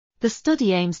The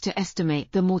study aims to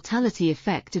estimate the mortality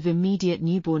effect of immediate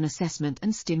newborn assessment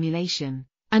and stimulation,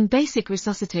 and basic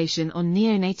resuscitation on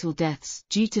neonatal deaths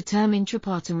due to term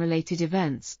intrapartum-related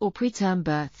events or preterm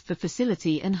birth for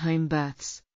facility and home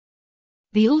births.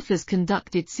 The authors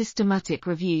conducted systematic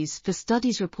reviews for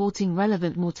studies reporting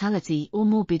relevant mortality or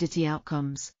morbidity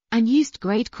outcomes, and used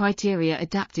grade criteria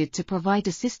adapted to provide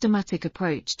a systematic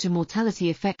approach to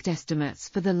mortality effect estimates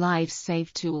for the Lives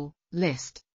Saved tool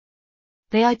list.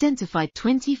 They identified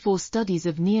 24 studies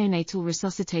of neonatal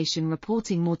resuscitation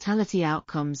reporting mortality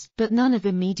outcomes but none of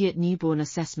immediate newborn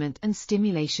assessment and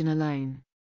stimulation alone.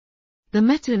 The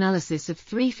meta-analysis of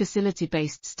 3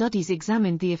 facility-based studies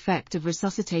examined the effect of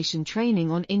resuscitation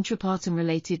training on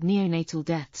intrapartum-related neonatal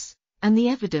deaths, and the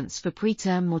evidence for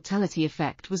preterm mortality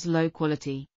effect was low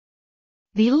quality.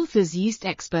 The authors used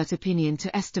expert opinion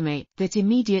to estimate that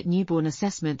immediate newborn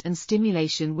assessment and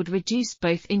stimulation would reduce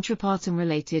both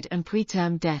intrapartum-related and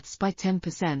preterm deaths by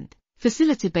 10%.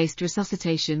 Facility-based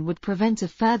resuscitation would prevent a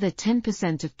further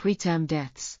 10% of preterm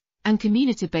deaths, and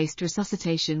community-based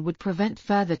resuscitation would prevent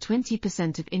further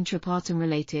 20% of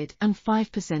intrapartum-related and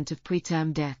 5% of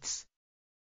preterm deaths.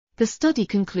 The study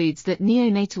concludes that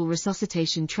neonatal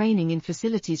resuscitation training in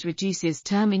facilities reduces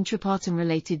term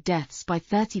intrapartum-related deaths by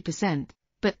 30%,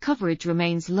 but coverage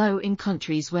remains low in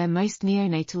countries where most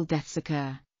neonatal deaths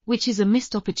occur, which is a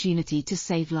missed opportunity to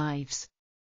save lives.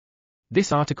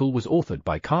 This article was authored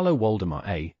by Carlo Waldemar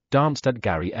A., Darmstadt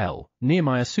Gary L.,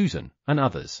 Niermeyer Susan, and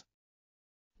others.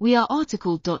 We are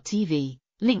RTCLTV,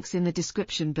 links in the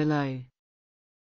description below.